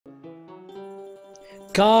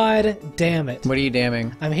God damn it. What are you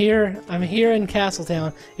damning? I'm here in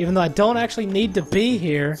Castletown, even though I don't actually need to be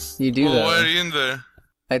here. You do though. Why are you in there?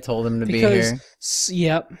 I told him to be here.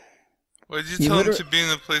 Yep. Why did you tell him to be in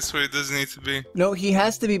a place where he doesn't need to be? No, he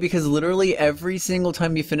has to be because literally every single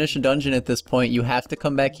time you finish a dungeon at this point, you have to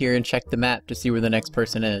come back here and check the map to see where the next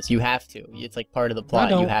person is. You have to. It's like part of the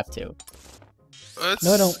plot. You have to.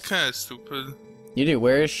 That's kind of stupid. You do.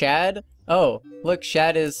 Where is Shad? Oh, look,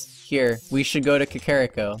 Shad is here. We should go to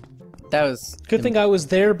Kakariko. That was... Good thing I was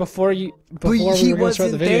there before we were going to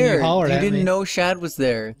start the video and you hollered at me. You didn't know Shad was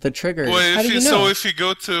there. The trigger. Wait, How do you know? So if you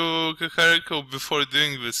go to Kakariko before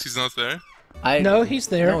doing this, he's not there? No, he's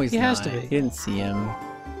there. No, he's he has not. to be. You didn't see him.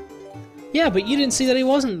 Yeah, but you didn't see that he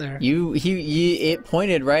wasn't there. It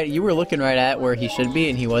pointed right... You were looking right at where he should be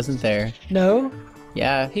and he wasn't there. No.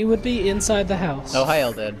 Yeah. He would be inside the house. Oh, hi,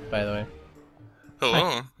 Eldad, by the way.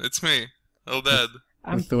 Hello, it's me, Eldad.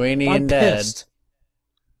 Lithuanian Dad. Pissed.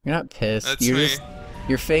 You're not pissed. That's me.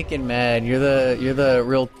 You're faking mad. You're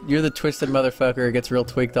the twisted motherfucker who gets real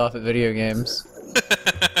tweaked off at video games.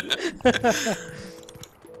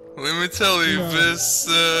 Let me tell you, this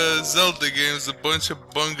Zelda game is a bunch of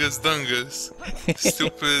bungus dungus.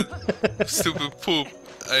 stupid poop.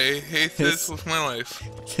 I hate this with my life.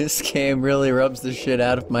 This game really rubs the shit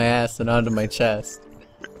out of my ass and onto my chest.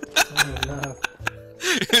 Oh, no.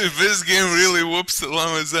 This game really whoops the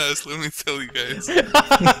llama's ass, let me tell you guys.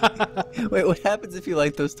 Wait, what happens if you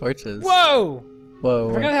light those torches? Whoa! Whoa.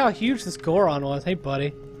 I forgot how huge this Goron was. Hey,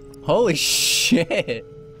 buddy. Holy shit!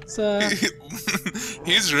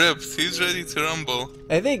 He's ripped. He's ready to rumble.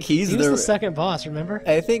 I think he was the second boss, remember?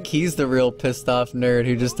 I think he's the real pissed off nerd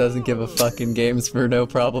who just doesn't give a fuck in games for no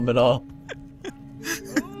problem at all.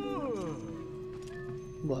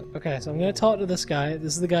 Look, okay, so I'm gonna talk to this guy.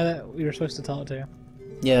 This is the guy that we were supposed to talk to.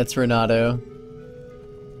 Yeah, it's Renato.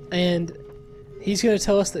 And he's gonna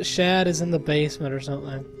tell us that Shad is in the basement or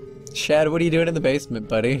something. Shad, what are you doing in the basement,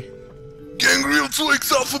 buddy? Getting real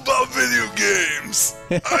tweaks off about video games.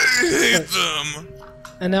 I hate them.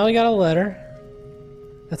 And now we got a letter.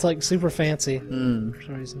 That's like super fancy for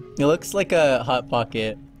some reason. It looks like a Hot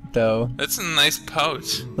Pocket, though. That's a nice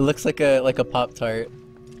pouch. It looks like a Pop-Tart.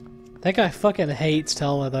 That guy fucking hates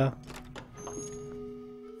Telma though.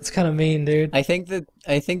 It's kind of mean, dude. I think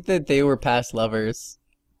that they were past lovers.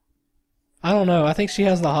 I don't know. I think she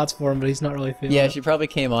has the hots for him, but he's not really feeling it. She probably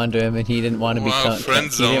came on to him, and he didn't want to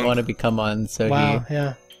become on. So wow,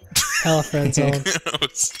 yeah, hella friend zone.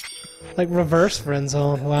 Like reverse friend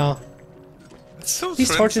zone. Wow. So these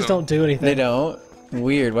torches don't do anything. They don't.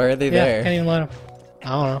 Weird. Why are they there? Can't even light them. I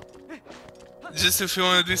don't know. Just if you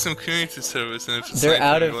want to do some community service, and if it's they're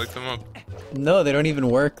out of. Light them up. No, they don't even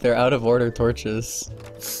work. They're out of order torches.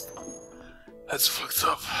 That's fucked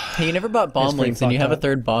up. Hey, you never bought bomb links, and you have a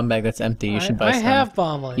third bomb bag that's empty. You should buy some. I have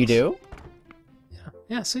bomb links. You do?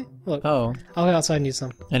 Yeah, see? Look. Oh. I'll go outside and use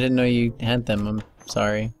some. I didn't know you had them. I'm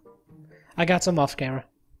sorry. I got some off camera.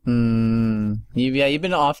 You've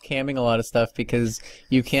been off-camming a lot of stuff because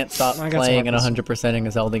you can't stop playing and 100%ing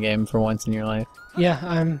a Zelda game for once in your life. Yeah,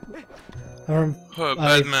 I'm a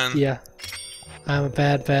bad man. Yeah. I'm a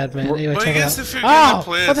bad man. Anyway, but check I guess it out. if you're gonna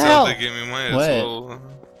play a Zelda game, you might as What? well...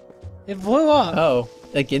 It blew up! Oh,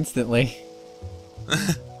 like instantly.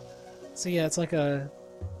 So yeah, it's like a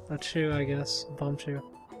chew, I guess. A bomb chew.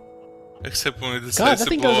 Except when it God, decides that to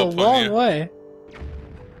thing blow goes a up long on you. way.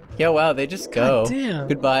 Yeah, wow, they just go. God damn.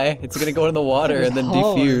 Goodbye. It's gonna go in the water and then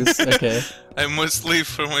defuse. Okay. I must leave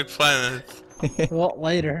for my planet. Well,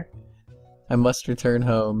 later. I must return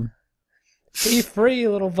home. Be free,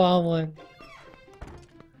 little bombling.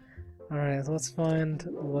 Alright, so let's find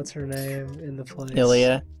what's her name in the place.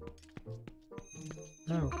 Ilya.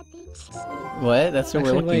 No. What? That's what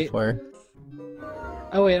we're looking for.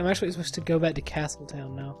 Oh wait, I'm actually supposed to go back to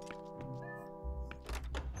Castletown now.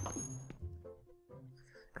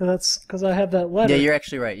 Cause I have that letter. Yeah, you're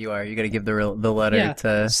actually right. You are. You gotta give the letter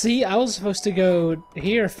to. See, I was supposed to go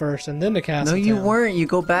here first and then to Castletown. No, you weren't. You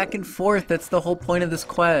go back and forth. That's the whole point of this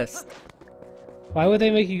quest. Why would they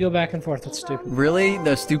make you go back and forth? That's stupid. Really?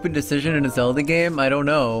 The stupid decision in a Zelda game? I don't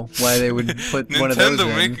know why they would put one of those in.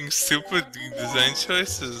 Nintendo making stupid design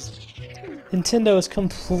choices. Nintendo is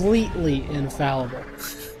completely infallible.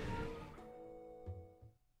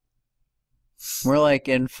 More like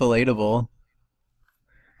infilatable.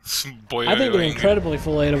 I think they're incredibly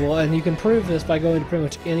fillatable, and you can prove this by going to pretty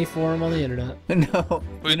much any forum on the internet. No.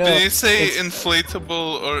 Wait, did you say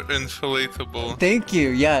inflatable or infilatable? Thank you,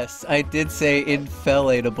 yes. I did say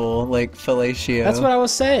infellatable, like fellatio. That's what I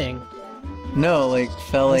was saying. No, like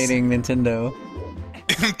fellating Nintendo.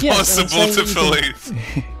 Impossible to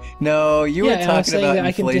fellate. No, you were talking about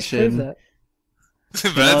inflation. That.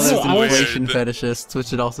 All That's those weird. inflation fetishists,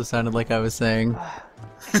 which it also sounded like I was saying.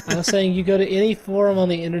 I was saying you go to any forum on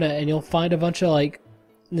the internet and you'll find a bunch of like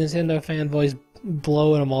Nintendo fanboys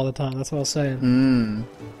blowing them all the time. That's what I was saying.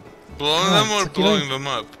 Blowing them or blowing them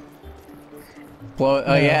up? Well,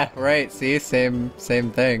 oh yeah, right. See, same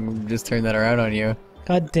thing. Just turn that around on you.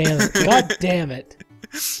 God damn it! God damn it!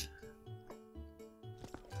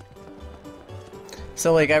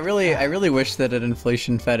 So like, I really wish that an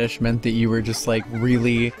inflation fetish meant that you were just like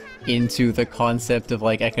really into the concept of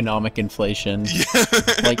like economic inflation,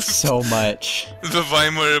 like so much. The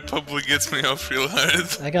Weimar Republic gets me off real hard.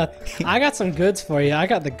 I got some goods for you. I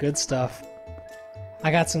got the good stuff.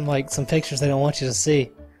 I got some pictures they don't want you to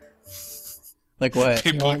see. Like what?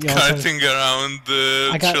 People carting around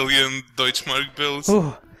the trillion Deutschmark bills.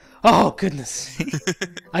 Ooh. Oh goodness!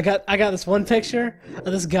 I got this one picture of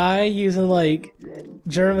this guy using like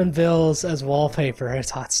German bills as wallpaper. It's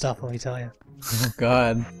hot stuff, let me tell you. Oh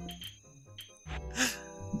god.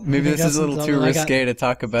 Maybe this is a little too risque to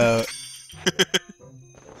talk about.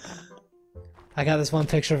 I got this one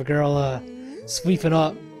picture of a girl sweeping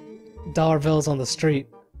up dollar bills on the street.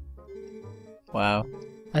 Wow.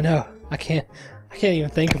 I know. I can't even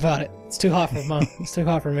think about it. It's too hot for mom. It's too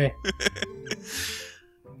hot for me.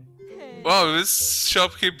 Wow, this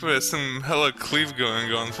shopkeeper has some hella cleave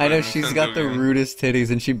going on. I know, she's got the rudest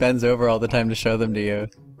titties and she bends over all the time to show them to you.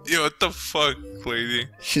 Yo, what the fuck, lady?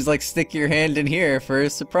 She's like, stick your hand in here for a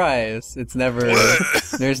surprise. It's never...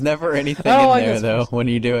 There's never anything Oh, in there, though, when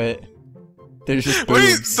you do it. There's just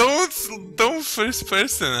boobs. Wait, don't first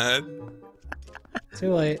person that.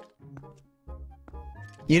 Too late.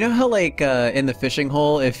 You know how, like, in the fishing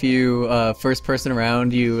hole, if you, first person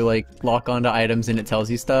around, you, like, lock onto items and it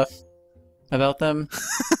tells you stuff about them?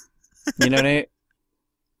 You know, Nate?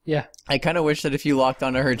 Yeah. I kind of wish that if you locked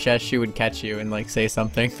onto her chest, she would catch you and, like, say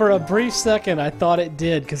something. For a brief second, I thought it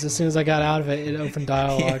did, because as soon as I got out of it, it opened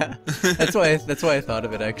dialogue. Yeah. That's why I thought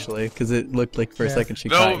of it, actually, because it looked like for a second she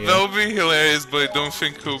caught you. That would be hilarious, but I don't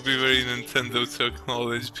think it would be very Nintendo to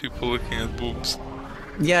acknowledge people looking at boobs.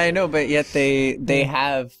 Yeah, I know, but yet they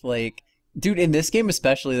have, like... Dude, in this game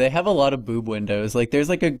especially, they have a lot of boob windows. Like, there's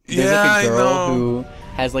like a girl who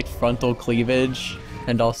has, like, frontal cleavage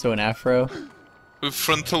and also an afro. With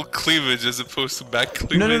frontal cleavage as opposed to back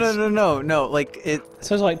cleavage? No, like, it...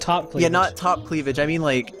 So it's like top cleavage. Yeah, not top cleavage. I mean,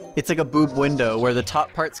 like, it's like a boob window where the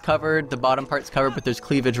top part's covered, the bottom part's covered, but there's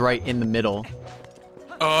cleavage right in the middle.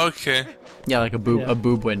 Oh, okay. Yeah, like a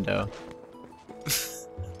boob window.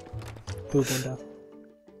 Boob window.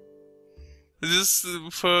 Is this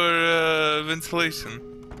for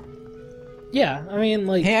ventilation? Yeah, I mean,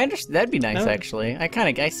 like... Hey, that'd be nice, actually. I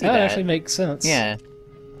see that. That actually makes sense. Yeah.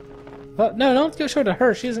 But no, don't go show it to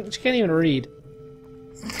her. She can't even read.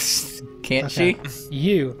 Can't she?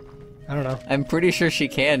 You. I don't know. I'm pretty sure she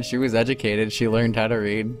can. She was educated. She learned how to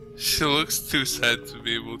read. She looks too sad to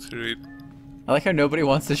be able to read. I like how nobody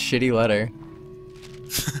wants this shitty letter.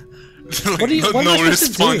 Like, what no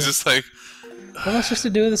response, just like... What am I supposed to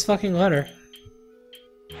do with this fucking letter?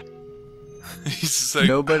 He's just like...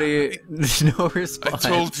 Nobody... no response. I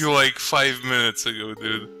told you like 5 minutes ago,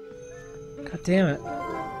 dude. God damn it.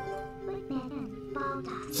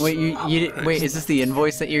 Wait, wait, is this the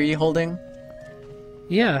invoice that you're holding?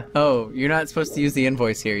 Yeah. Oh, you're not supposed to use the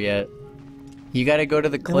invoice here yet. You gotta go to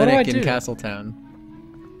the clinic in Castletown.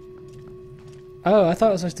 Oh, I thought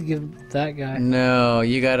I was supposed to give that guy. No,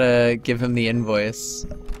 you gotta give him the invoice.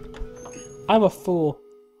 I'm a fool.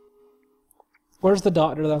 Where's the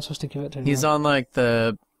doctor that I'm supposed to give it to? He's on like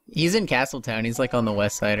the... He's in Castletown. He's like on the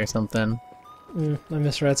west side or something. I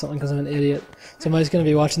misread something because I'm an idiot. Somebody's gonna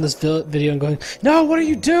be watching this video and going, "No, what are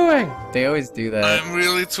you doing?" They always do that. I'm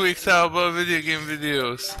really tweaked out about video game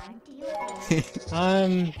videos.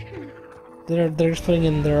 They're just putting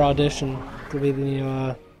in their audition to be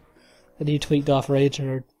the new tweaked off rage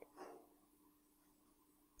nerd.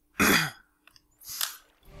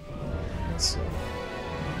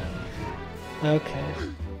 Okay,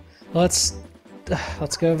 let's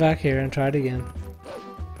go back here and try it again.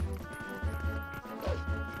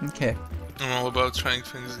 Okay. I'm all about trying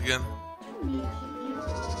things again.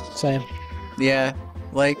 Same. Yeah,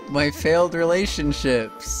 like my failed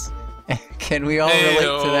relationships. Can we all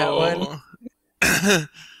relate to that one?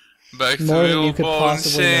 Back to the old ball and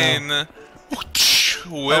chain.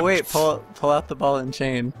 Oh wait, pull out the ball and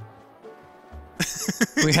chain.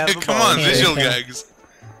 We have a Come ball on, and visual chain. gags.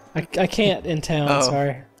 I can't in town,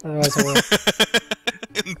 sorry. Otherwise I will.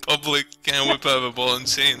 In public, can't whip out a ball and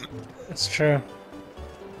chain. That's true.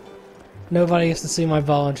 Nobody gets to see my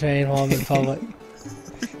ball and chain while I'm in public.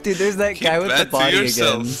 Dude, there's that guy with the body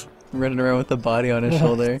again. Running around with the body on his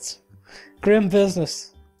shoulder. Grim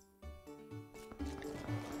business.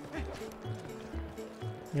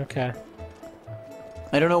 Okay.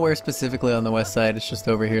 I don't know where specifically on the west side. It's just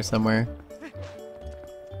over here somewhere.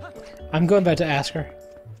 I'm going back to Asker.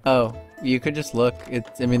 Oh, you could just look.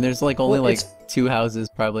 I mean, there's like only Well, like 2 houses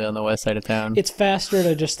probably on the west side of town. It's faster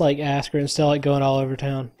to just like Asker instead of like going all over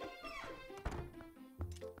town.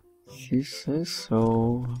 She says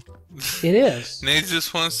so. It is. Nate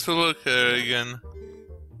just wants to look at her again.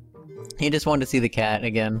 He just wanted to see the cat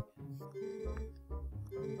again.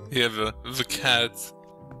 Yeah, the cat.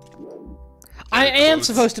 I am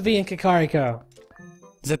supposed to be in Kakariko.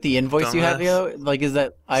 Is that the invoice you have, Dumbass. yo? Like, is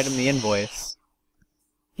that item the invoice?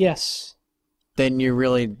 Yes. Then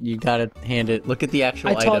you gotta hand it. Look at the actual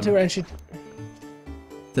I item. talked to her and she...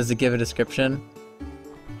 Does it give a description?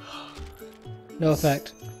 No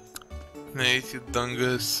effect. Nate, you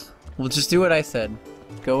dungus. Well, just do what I said.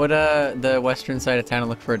 Go to the western side of town and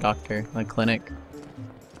look for a doctor, like clinic.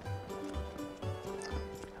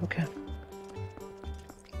 Okay.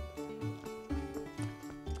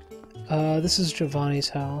 This is Giovanni's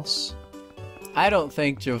house. I don't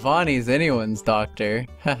think Giovanni's anyone's doctor.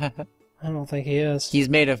 I don't think he is. He's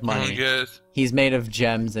made of I don't money. get it. He's made of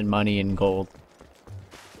gems and money and gold.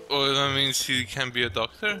 Oh, that means he can be a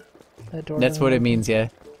doctor? That door That's doesn't what it open. means, yeah.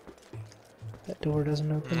 That door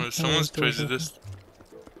doesn't open. Or Oh, someone's this door's open. prejudiced.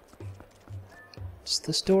 Does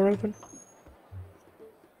this door open?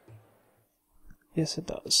 Yes, it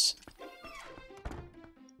does.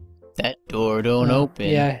 That door don't Oh, open.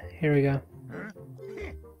 Yeah, here we go.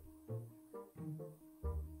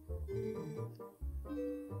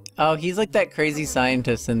 Oh, he's like that crazy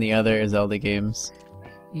scientist in the other Zelda games.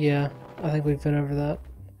 Yeah, I think we've been over that.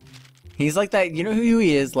 He's like that, you know who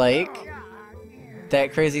he is like?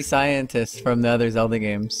 That crazy scientist from the other Zelda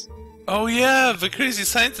games. Oh yeah, the crazy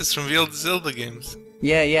scientist from the old Zelda games.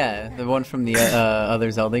 Yeah, the one from the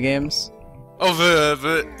other Zelda games. Oh,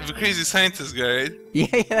 the crazy scientist guy, right?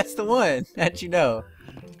 Yeah, that's the one. How'd you know?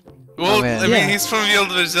 Well, man. I mean, Yeah. he's from the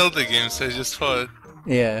older Zelda games, so I just thought.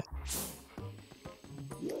 Yeah.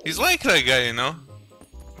 He's like that guy, you know?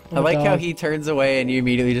 I like how God. he turns away and you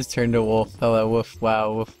immediately just turn to wolf. Hello, woof,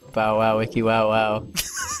 wow, woof, bow, wow, wiki, wow, wow.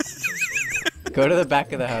 Go to the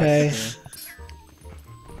back of the house. Okay. Yeah.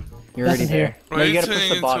 You're already Nothing there. here. No, Why are you you gotta push turning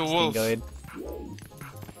the into box, a wolf? Dingoid.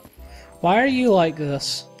 Why are you like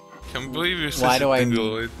this? Can't believe you're such Why a do I-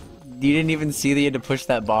 dingoid. You didn't even see that you had to push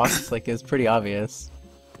that box? Like, it's pretty obvious.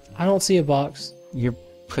 I don't see a box.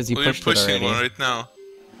 Because you Well, you're pushed it pushing already. one right now.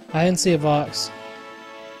 I didn't see a box.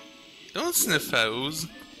 Don't sniff owls.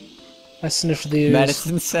 I sniffed the ooze.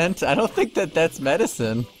 Medicine scent? I don't think that's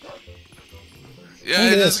medicine. Yeah, Look I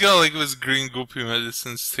at just this. got like this green goopy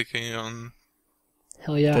medicine sticking on.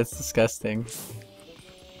 Hell yeah. That's disgusting.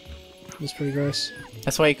 It's pretty gross.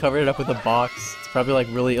 That's why he covered it up with a box. It's probably like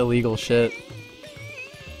really illegal shit.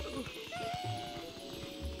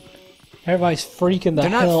 Everybody's freaking the They're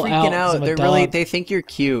not hell freaking out. 'cause out. I'm a They're really. dog. They think you're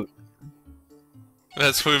cute.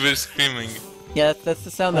 That's why they're screaming. Yeah, that's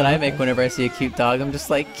the sound that Oh, I okay. make whenever I see a cute dog. I'm just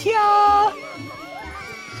like, Kya!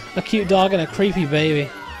 A cute dog and a creepy baby.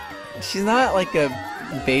 She's not like a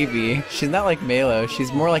baby. She's not like Malo.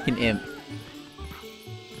 She's more like an imp.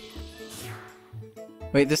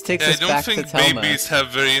 Wait, this takes Yeah, I us don't back to think Telma. babies have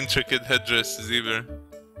very intricate headdresses either.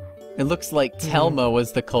 It looks like Telma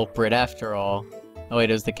was the culprit after all. Oh wait,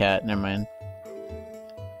 it was the cat. Never mind.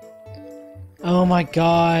 Oh my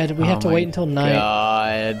god, we have to Oh my wait until night.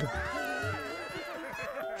 God.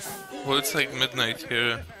 Well, it's like midnight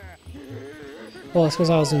here. Well, it's because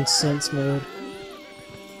I was in sense mode.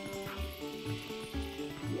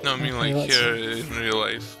 No, I mean Okay, like let's here in real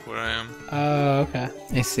life, where I am. Oh, okay.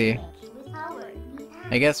 I see.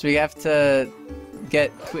 I guess we have to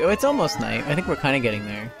get... Oh, it's almost night. I think we're kind of getting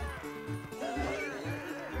there.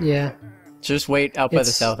 Yeah. Just wait out by the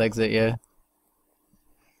It's- south exit, yeah.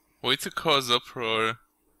 Way to cause uproar.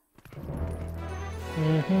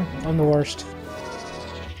 I'm the worst.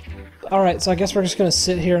 Alright, so I guess we're just gonna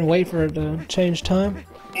sit here and wait for it to change time.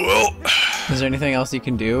 Well, Is there anything else you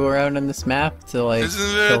can do around on this map to like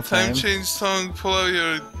isn't there kill a time time? change song? Pull out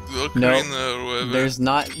your ocarina Nope. or whatever. There's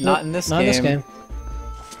not in this Not game. in this game.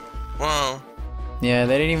 Wow. Yeah,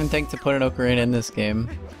 they didn't even think to put an ocarina in this game.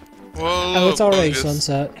 Whoa, Oh, it's already Bungus.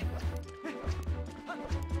 sunset.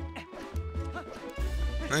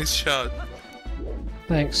 Nice shot.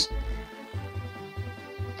 Thanks.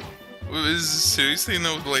 Wait, is this seriously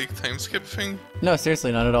no like time skip thing? No,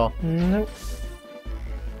 seriously, not at all. Nope.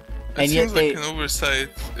 It And yet seems they- like an oversight.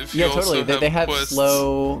 If you Yeah, also totally. They have quests.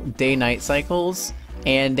 slow day-night cycles,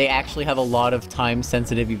 and they actually have a lot of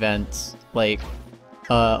time-sensitive events. Like,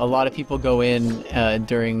 a lot of people go in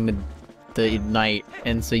during the night,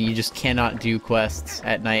 and so you just cannot do quests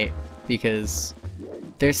at night because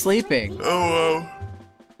they're sleeping. Oh wow.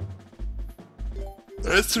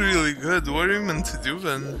 That's really good. What are you meant to do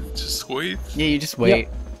then? Just wait? Yeah, you just wait.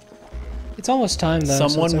 Yep. It's almost time though.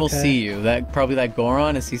 Someone so will it's okay. see you. Probably that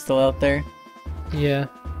Goron, is he still out there? Yeah.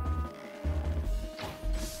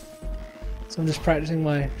 So I'm just practicing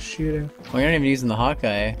my shooting. Well, you're not even using the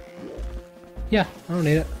Hawkeye. Yeah, I don't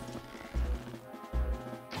need it.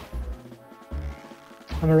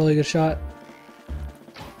 I'm a really good shot.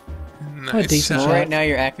 I'm a Nice decent Well, shot. shot. right now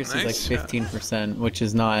your accuracy is Nice like shot. 15%, which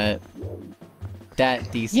is not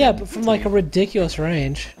that decent. Yeah, but from like a ridiculous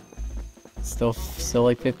range. Still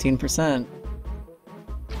like 15%.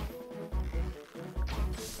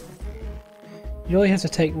 You really have to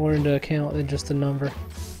take more into account than just the number.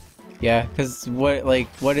 Yeah, because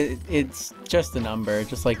it's just a number,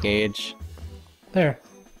 just like age. There,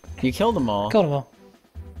 You killed them all. killed them all.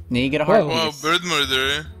 Now you get a heart Whoa. Wow, piece. bird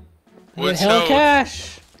murder. I get Watch hella out.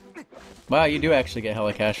 cash. Wow, you do actually get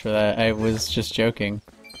hella cash for that. I was just joking.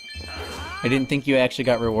 I didn't think you actually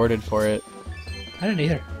got rewarded for it. I didn't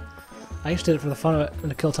either. I just did it for the fun of it and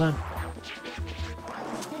to kill time.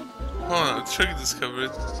 Oh no, trick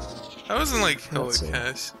discovered. That wasn't like hella Let's see.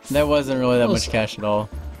 cash. That wasn't really that Well, much cash at all.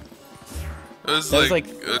 It was That was like,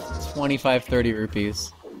 like 25, 30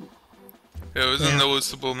 rupees. yeah, it was Yeah. a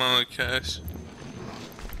noticeable amount of cash.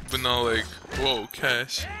 But not like, whoa,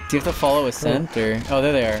 cash. Do you have to follow a scent or? Oh,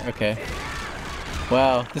 there they are. Okay.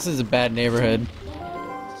 Wow, this is a bad neighborhood.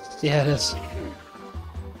 Yeah, it is.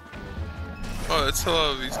 Oh, that's a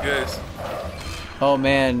lot of these guys. Oh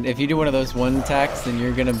man, if you do one of those one attacks, then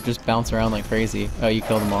you're gonna just bounce around like crazy. Oh, you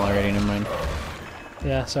killed them all already. Never mind.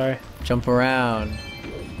 Yeah, sorry. Jump around.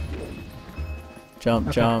 Jump,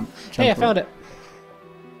 Okay. jump, jump. Hey, I found it.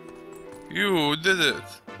 You did it.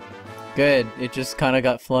 Good. It just kind of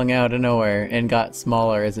got flung out of nowhere and got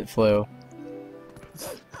smaller as it flew.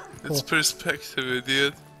 It's perspective,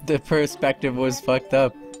 idiot. The perspective was fucked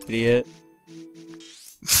up, idiot.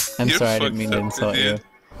 I'm You're sorry, I didn't fucked mean to up, insult you. idiot.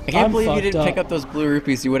 I can't I'm believe you fucked didn't pick up. up those blue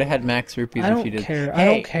rupees. You would have had max rupees I if you don't did. care. Hey, I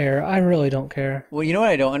don't care. I really don't care. Well, you know what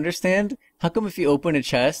I don't understand? How come if you open a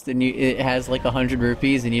chest and it has like 100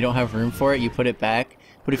 rupees and you don't have room for it, you put it back?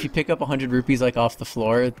 But if you pick up 100 rupees like off the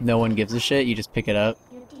floor, no one gives a shit. You just pick it up.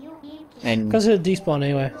 And Because it'll despawn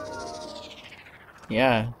anyway.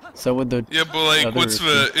 yeah, so would the Yeah, but like, other what's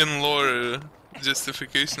rupee. the in-lore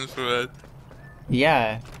justification for that?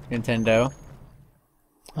 Yeah, Nintendo.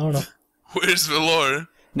 I don't know. Where's the lore?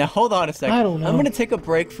 Now hold on a second. I don't know. I'm gonna take a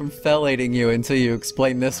break from fellating you until you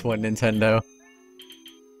explain this one, Nintendo.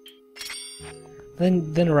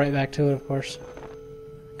 Then right back to it, of course.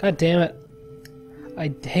 God damn it.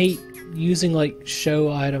 I hate using like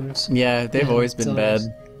show items. Yeah, they've Yeah, always been it's bad. always-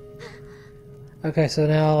 Okay, so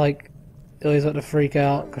now like Illy's about to freak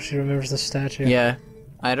out because she remembers the statue. Yeah,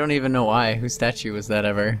 I don't even know why. Whose statue was that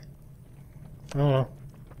ever? I don't know.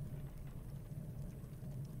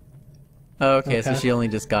 Oh, okay, so Okay. she only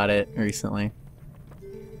just got it recently.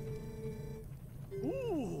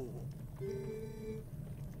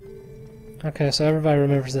 Okay, so everybody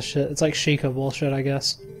remembers this shit. It's like Sheikah bullshit, I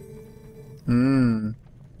guess. Mmm.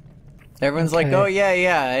 Everyone's like, Okay. oh yeah,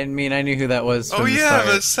 yeah. I mean, I knew who that was from Oh the yeah,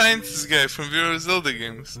 start. the scientist guy from Vero Zelda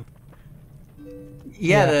games.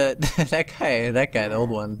 Yeah, that guy, the old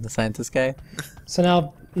one, the scientist guy.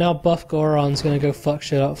 So now Buff Goron's gonna go fuck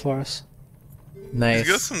shit up for us. Nice.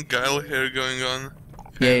 He's got some guile hair going on.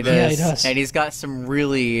 Yeah, he does. Yeah, he does. And he's got some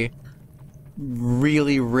really,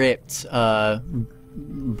 really ripped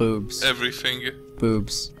boobs. Everything.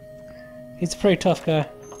 Boobs. He's a pretty tough guy.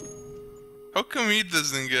 How come he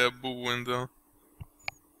doesn't get a boob window?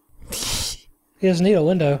 He doesn't need a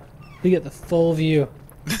window. We get the full view.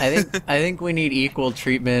 I think we need equal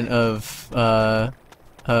treatment of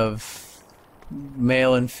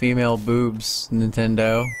male and female boobs,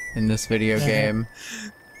 Nintendo, in this video game.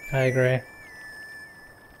 I agree.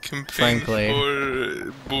 Campaign Frankly.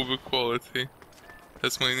 for boob equality.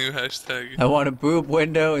 That's my new hashtag. I want a boob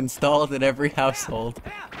window installed in every household.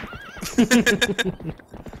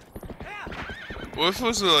 What if it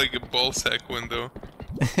was like a ball sack window?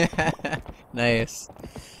 Nice.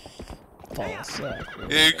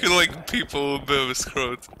 Palisagrus. Yeah, you could like peep a little bit of his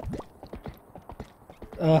scrot.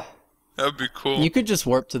 That'd be cool. You could just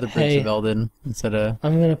warp to the Bridge Hey. of Elden instead of.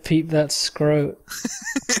 I'm gonna peep that scrote.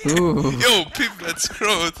 Ooh. Yo, peep that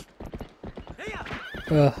scrot!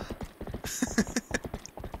 Ugh.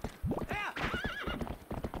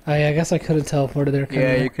 I guess I could have teleported there. couldn't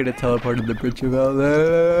Yeah, I? you could have teleported the Bridge of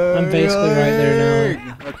Elden. I'm basically right there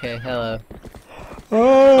now. Okay, hello.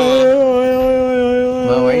 Well,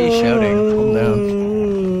 Well, why are you shouting? Calm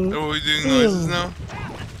down. What are we doing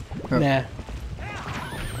Nah.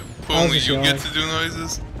 Only just you yawning. get to do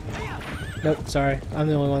noises? Nope, sorry. I'm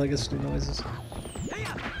the only one that gets to do noises.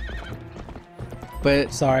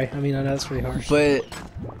 But Sorry, I mean, I know that's pretty harsh. But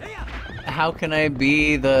how can I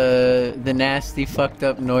be the nasty, fucked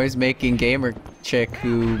up noise-making gamer chick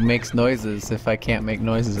who makes noises if I can't make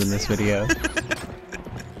noises in this video?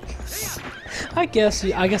 I guess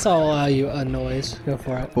I'll allow you a noise. Go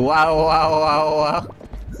for it. Wow! Wow! Wow! Wow!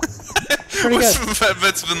 Pretty good.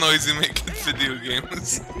 That's the noise you make in video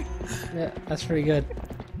games. Yeah, that's pretty good.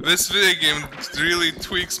 This video game really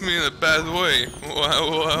tweaks me in a bad way. Wow!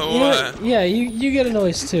 Wow! You know Wow! what? Yeah, you get a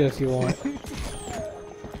noise too if you want.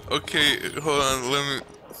 Okay, hold on. Let me.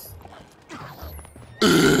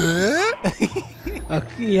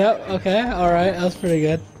 Okay, yep. Okay. All right. That was pretty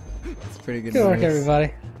good. It's pretty good. Good work, noise.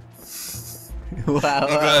 everybody. Wow!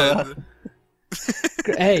 I'm Wow!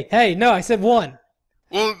 glad. Hey! No, I said one.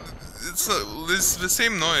 Well, it's the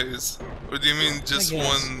same noise. Or do you mean just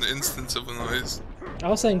guess. one instance of a noise? I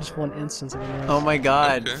was saying just one instance of a noise. Oh my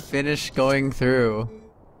God! Okay. Finish going through.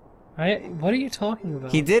 What are you talking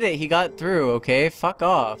about? He did it. He got through. Okay, fuck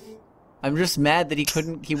off. I'm just mad that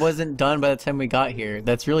he wasn't done by the time we got here.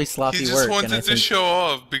 That's really sloppy He work. just and I wanted to think show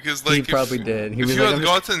off because, like, he probably did. He if was you like, had "I'm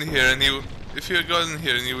just-" gotten here and if you had gotten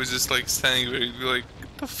here and he was just like standing there, you'd be like,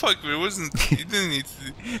 "What the fuck? There wasn't. You didn't need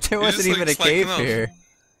to." there you're wasn't just, even like, a cave slacking off. here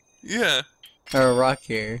Yeah. or a rock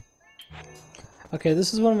here. Okay,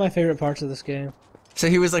 this is one of my favorite parts of this game. So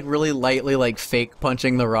he was like really lightly like fake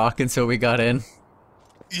punching the rock until we got in.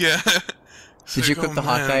 Yeah. It's Did like, you equip oh, the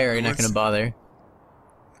man, Hawkeye or are you not what's- gonna bother?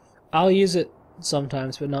 I'll use it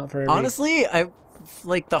sometimes, but not for every. Honestly, I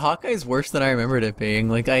like the Hawkeye's worse than I remembered it being.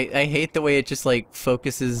 Like I hate the way it just like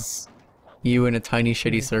focuses you in a tiny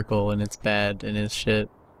shitty circle and it's bad and it's shit.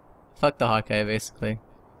 Fuck the Hawkeye basically.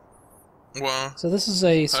 Wow. So this is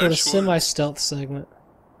a sort of Sure. semi-stealth segment.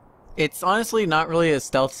 It's honestly not really a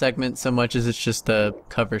stealth segment so much as it's just a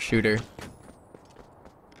cover shooter.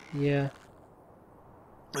 Yeah.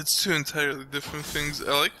 It's two entirely different things.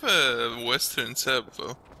 I like the Western setup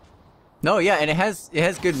though. No, yeah, and it has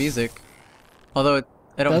good music. Although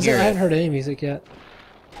I don't Does hear it? I it. haven't heard any music yet.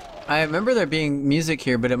 I remember there being music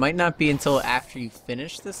here, but it might not be until after you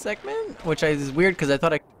finish this segment, which is weird because I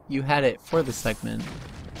thought you had it for the segment.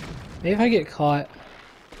 Maybe if I get caught.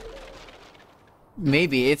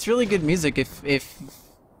 Maybe it's really good music. If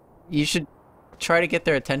you should try to get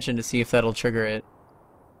their attention to see if that'll trigger it,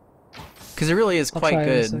 because it really is I'll quite try it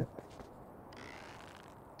in a good. sec.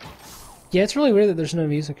 Yeah, it's really weird that there's no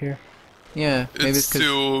music here. Yeah, maybe it's It's 'cause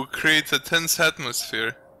to create a tense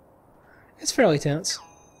atmosphere. It's fairly tense.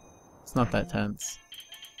 it's not that tense.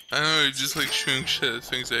 I know you're just like shooting shit at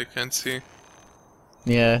things that I can't see.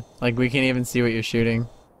 Yeah, like we can't even see what you're shooting.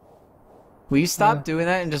 Will you stop Yeah. doing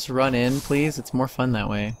that and just run in, please? It's more fun that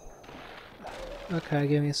way. Okay,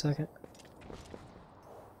 give me a second.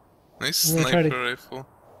 Nice I'm gonna try sniper to- rifle.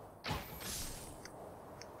 I'm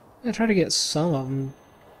gonna try to get some of them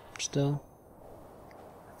still.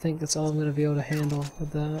 I think that's all I'm gonna be able to handle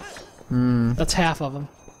with that. Hmm. That's half of them.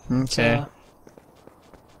 Okay.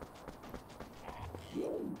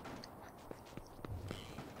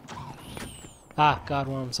 God,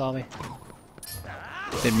 one of them saw me.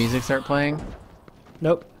 Did music start playing?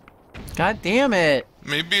 Nope. God damn it!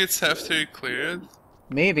 Maybe it's after you clear it.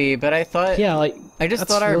 Maybe, but I thought. Yeah, like I just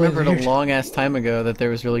that's thought I really remembered weird. a long ass time ago that there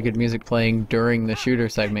was really good music playing during the shooter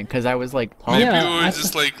segment because I was like, pumped. Maybe Yeah, we were I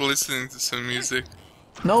just like listening to some music.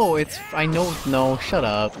 No, it's. I know. No, shut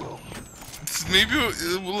up. Maybe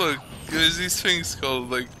look, there's these things called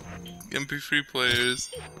like MP3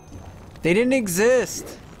 players. They didn't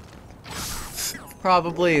exist.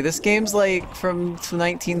 Probably. This game's like from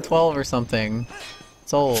 1912 or something.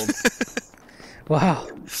 It's old. wow.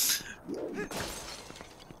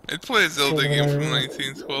 I'd play a Zelda Sure, game from whatever.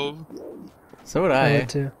 1912. So would I I. would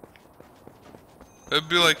too. That'd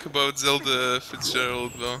be like about Zelda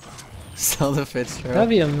Fitzgerald though. Zelda Fitzgerald. That'd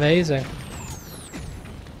be amazing.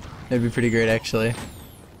 That'd be pretty great, actually.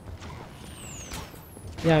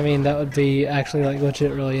 Yeah, I mean that would be actually like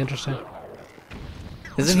legit really interesting.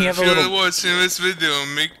 Doesn't So he have a if you're little? watching this video,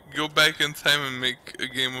 go back in time and make a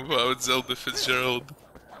game about Zelda Fitzgerald.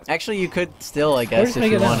 Actually, you could still, I Or guess, just if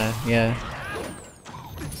make you it now. wanna. Yeah,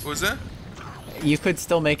 What was that? you could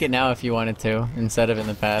still make it now if you wanted to, instead of in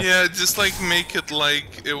the past. Yeah, just like make it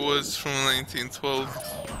like it was from 1912.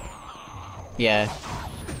 Yeah,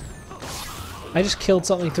 I just killed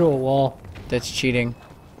something through a wall. that's cheating.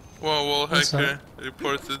 Wow, wall That's hacker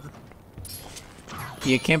reported.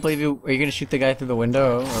 You can't believe you. Are you gonna shoot the guy through the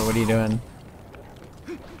window, or what are you doing?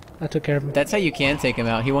 I took care of him. That's how you can take him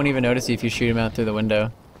out. He won't even notice you if you shoot him out through the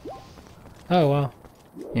window. Oh wow.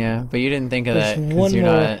 Yeah, but you didn't think of There's that because one you're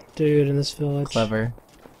more not dude in this village. clever.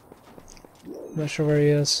 I'm not sure where he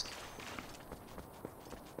is.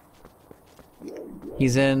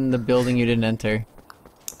 He's in the building you didn't enter.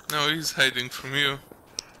 No, he's hiding from you.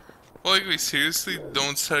 Well, like, we seriously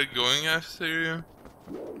don't start going after you?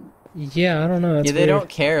 Yeah, I don't know. That's Yeah, they weird. don't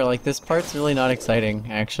care. Like, this part's really not exciting,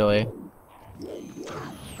 actually.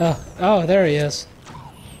 Oh, there he is.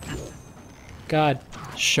 God,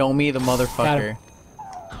 Show me the motherfucker.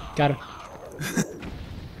 got him.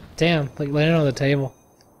 Damn, like landing on the table.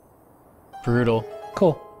 Brutal.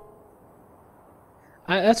 Cool.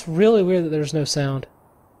 That's really weird that there's no sound.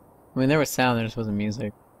 I mean, there was sound, there just wasn't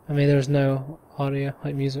music. I mean, there's no audio,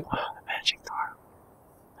 like music. Oh, the magic door.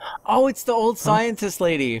 Oh, it's the old scientist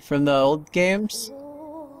lady from the old games?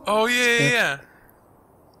 Oh, yeah.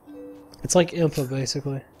 It's like Impa,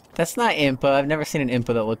 basically. That's not Impa. I've never seen an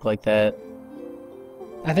Impa that looked like that.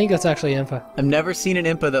 I think that's actually Impa. I've never seen an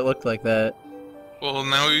Impa that looked like that. Well,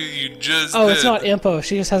 now you just Oh, did. it's not Impa.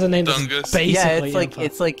 She just has a name that's Dungus. basically Yeah, it's like Impa.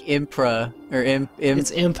 it's like Impra or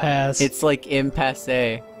It's Impasse. It's like impasse.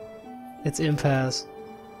 It's Impasse.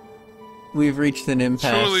 We've reached an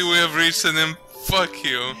impasse. Surely we have reached an fuck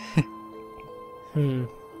you.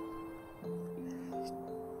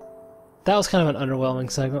 That was kind of an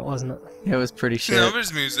underwhelming segment, wasn't it? It was pretty shit. No,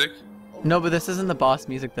 there's music. No, but this isn't the boss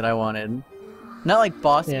music that I wanted. Not like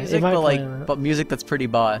boss Yeah, it music, might but play like in it. but music that's pretty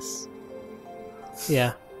boss.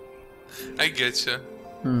 Yeah. I getcha.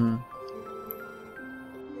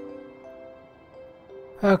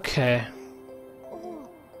 Okay.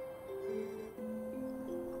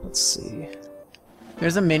 Let's see.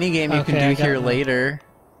 There's a mini game you Okay, I can do got here one. later,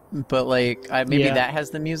 but like maybe Yeah. that has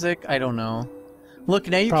the music. I don't know. Look,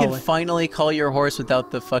 now you Probably. can finally call your horse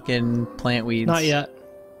without the fucking plant weeds. Not yet.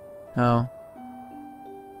 Oh.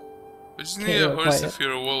 We just Can't need do a it horse quite if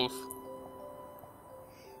you're a wolf.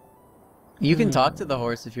 You can talk to the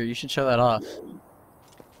horse if you're. You should show that off.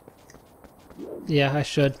 Yeah, I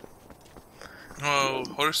should. Oh,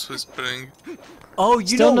 horse whispering. Oh, you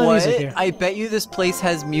Still know no what? music here. I bet you this place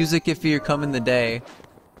has music if you come in the day.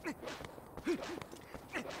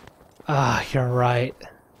 Ah, you're right.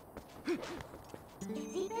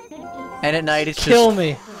 And at night it's Kill just...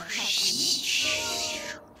 me.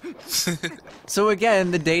 So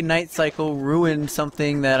again, the day-night cycle ruined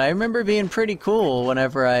something that I remember being pretty cool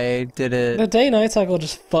whenever I did it. The day-night cycle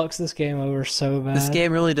just fucks this game over so bad. This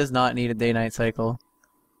game really does not need a day-night cycle.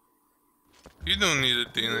 You don't need a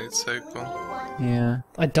day-night cycle. Yeah.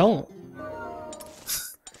 I don't.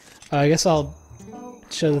 I guess I'll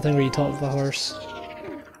show the thing where you talk to the horse.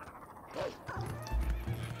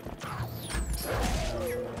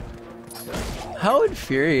 How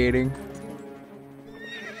infuriating.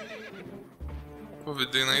 Of a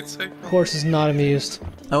day-night cycle? Horse is not amused.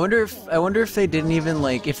 I wonder if they didn't even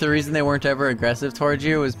like if the reason they weren't ever aggressive towards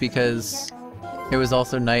you was because it was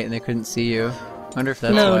also night and they couldn't see you. I wonder if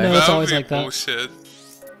that's No, why. no. It's That would always be like that. bullshit.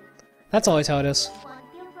 That's always how it is.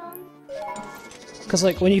 Because,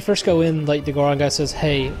 like, when you first go in, like, the Goron guy says,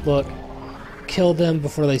 hey, look, kill them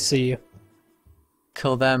before they see you.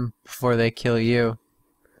 Kill them before they kill you.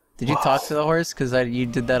 Did you talk to the horse? Because you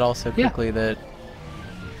did that all so Yeah. quickly that...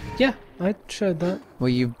 Yeah, I showed that. Well,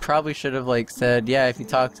 you probably should have, like, said, yeah, if you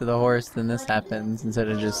talk to the horse, then this happens, instead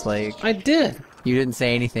of just, like... I did! You didn't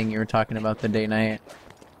say anything, you were talking about the day-night.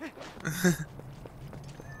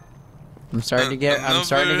 I'm starting to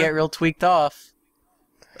get real tweaked off.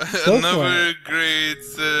 Go Another great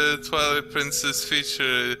Twilight Princess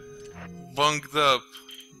feature bunked up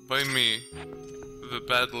by me, the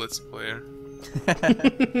bad Let's Player.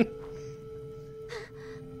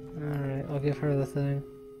 Alright, I'll give her the thing.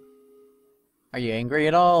 Are you angry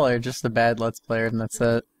at all, or just a bad Let's Player and that's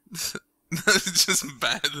it? It's just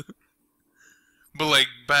bad. But like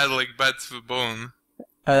bad to the bone.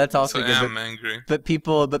 That's also So I good. am angry. But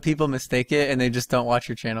people mistake it and they just don't watch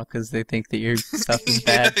your channel because they think that your stuff is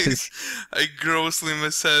bad. 'Cause I grossly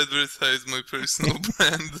misadvertise my personal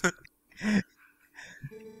brand.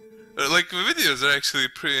 Like, the videos are actually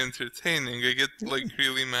pretty entertaining. I get, like,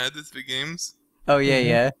 really mad at the games. oh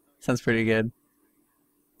yeah, sounds pretty good.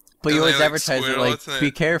 But you And always I, like, advertise swear it a lot like, tonight.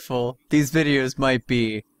 be careful, these videos might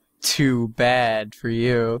be too bad for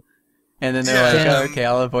you. And then they're Yeah. like, oh, Damn. okay,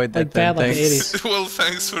 I'll avoid that Like then, bad like the thanks. 80s. Well,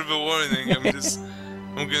 thanks for the warning. I'm gonna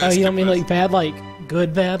Oh, you skip don't mean it. like bad, like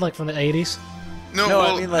good bad, like from the 80s? No, No, I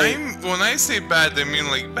well, mean, like- when I say bad, I mean,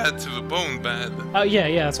 like, bad to the bone bad. Oh,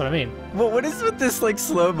 yeah, that's what I mean. Well, what is with this, like,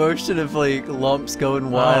 slow motion of, like, lumps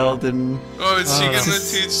going wild and... Oh, is she Oh. gonna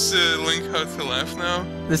teach Link how to laugh now?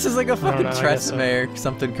 This is like a fucking know, I guess so. Tresemme or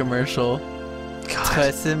something commercial. God.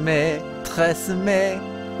 Tresemme,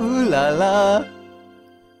 Tresemme, ooh la la.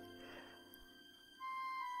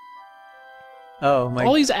 Oh my.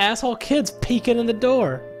 All these asshole kids peeking in the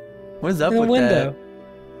door. What is up In the with window.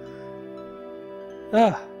 Ah.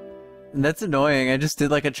 that? That's annoying. I just did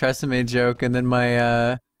like a Tresemme joke, and then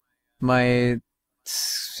my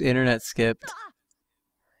internet skipped.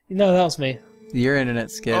 No, that was me. Your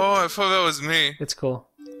internet skipped. Oh, I thought that was me. It's cool.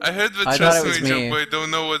 I heard the I thought it was Tresemme me. joke, but I don't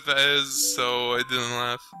know what that is, so I didn't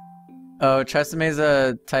laugh. Oh, Tresemme's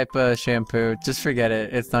a type of shampoo. Just forget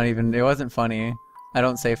it. It's not even. It wasn't funny. I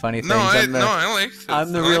don't say funny things. No, I liked it.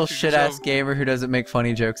 I'm the I real liked the shit ass joke. gamer who doesn't make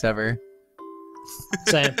funny jokes ever.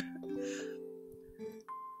 Same.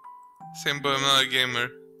 Same, but I'm not a gamer.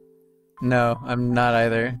 No, I'm not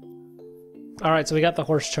either. Alright, so we got the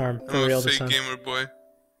horse charm for I'm real a this fake time. gamer boy.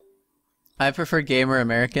 I prefer gamer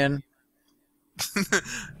American.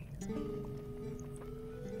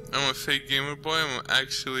 I'm a fake gamer boy. I'm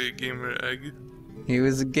actually a gamer egg. He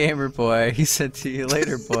was a gamer boy. He said, "See you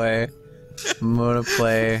later, boy. I'm gonna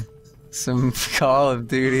play some Call of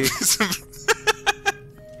Duty."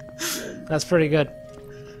 That's pretty good.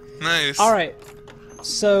 Nice. Alright,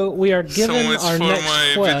 so we are given so much our for next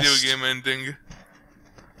my quest. video game ending.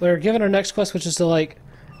 We're given our next quest, which is to, like,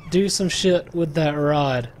 do some shit with that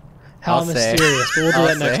rod. How I'll say. mysterious, but we'll do I'll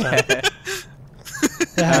that next time.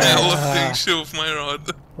 I love doing shit with my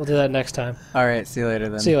rod. We'll do that next time. All right, see you later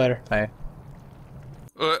then. See you later. Bye.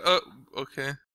 Okay.